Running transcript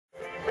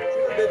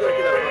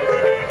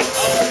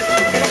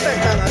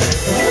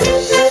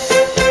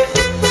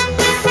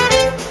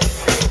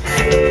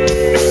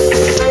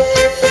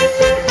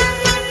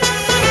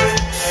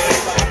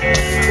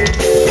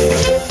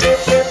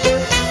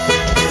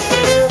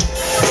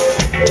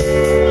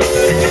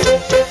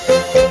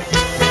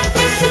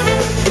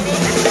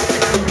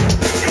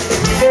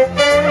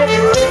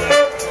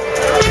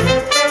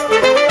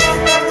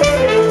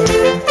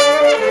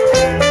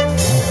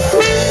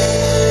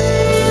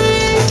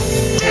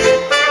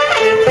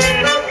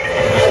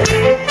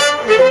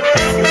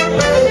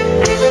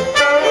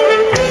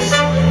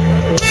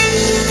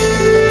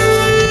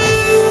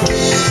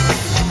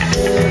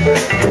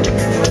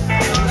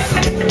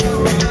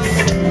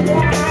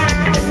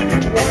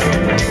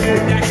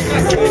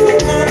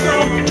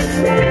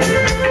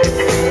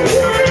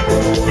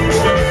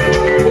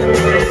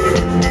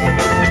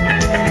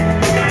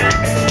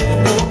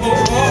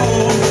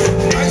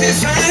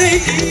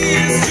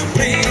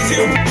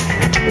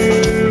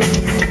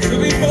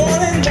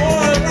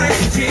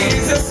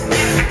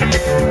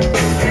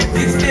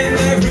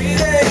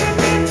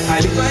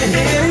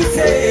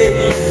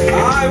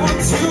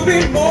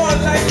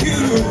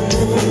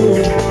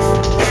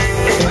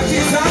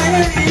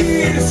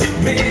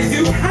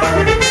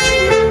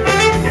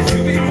To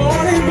be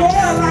more and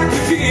more like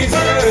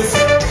Jesus.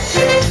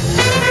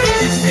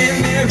 Each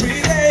and every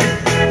day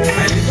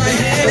I lift my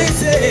hand and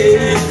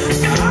say,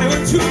 I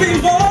want to be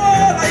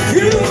more like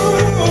you.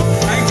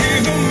 I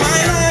give you my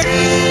life.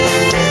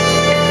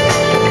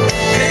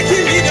 Take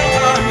me in your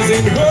arms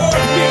and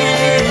hold me.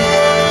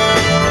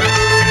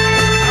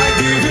 I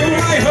give you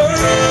my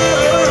heart,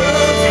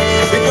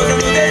 because I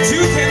know that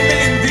you can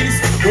mend these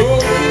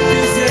broken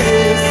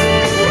pieces.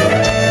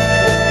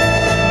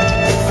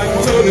 I'm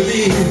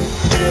totally,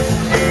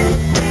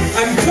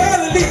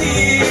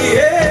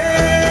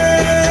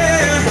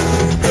 yeah,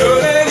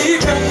 totally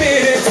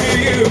committed to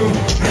you.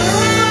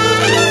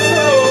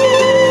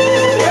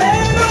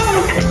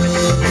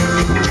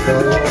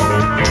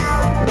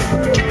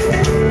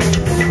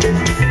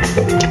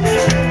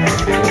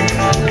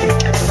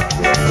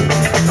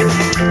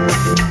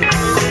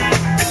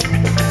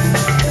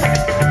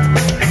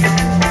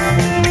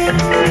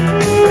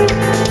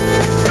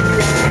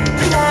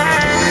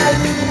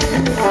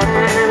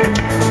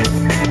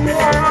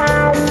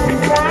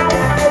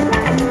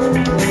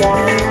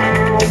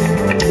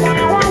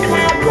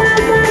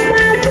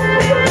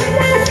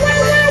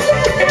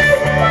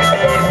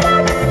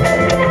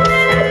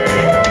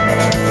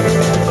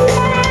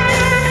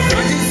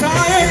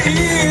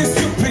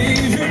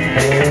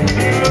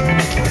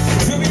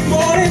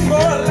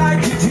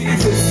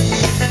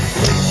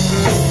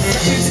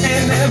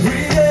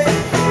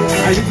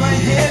 I lift my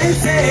hand and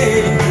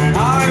say,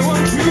 I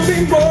want to be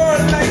more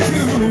like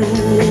you.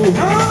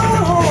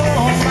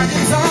 Oh, my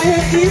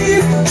desire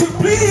is to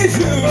please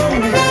you,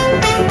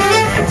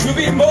 to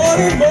be more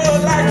and more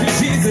like you,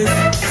 Jesus.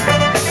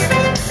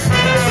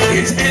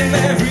 Each and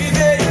every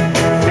day,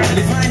 I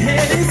lift my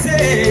hand and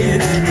say,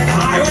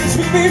 I want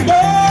to be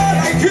more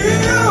like you.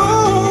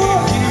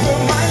 Give you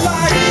my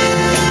life,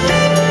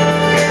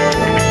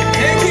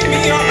 take me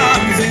in your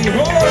arms and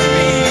hold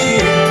me.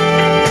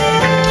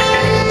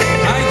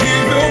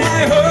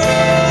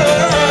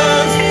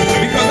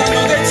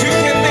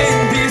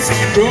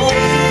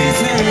 Broken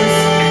pieces.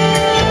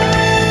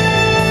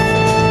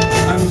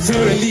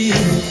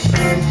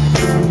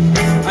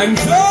 I'm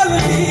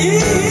totally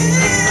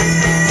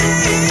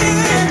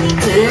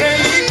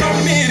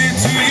committed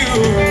to you.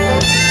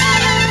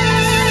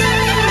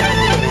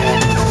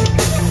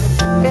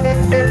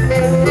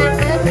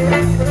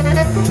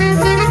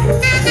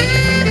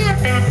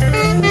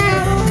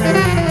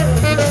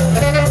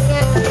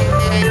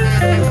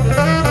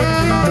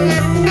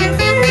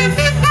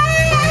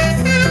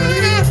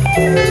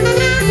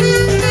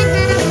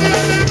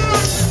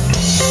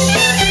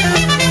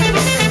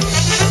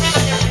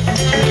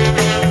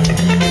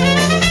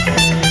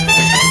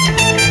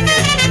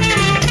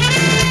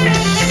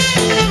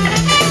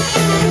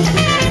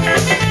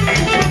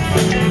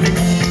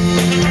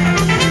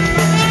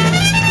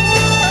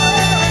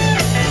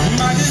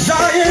 My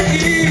desire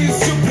is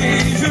to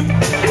please you,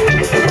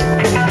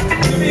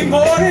 to be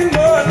more and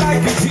more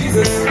like you,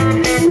 Jesus.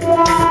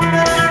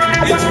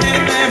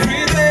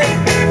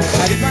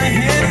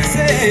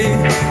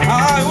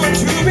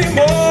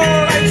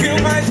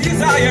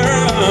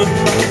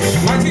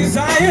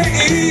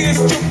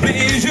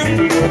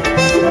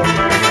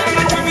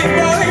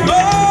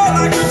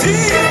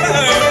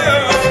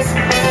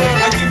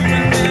 I give you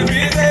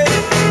every day.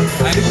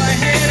 I lift my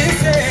hand and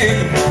say,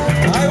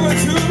 I want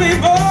to be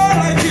more.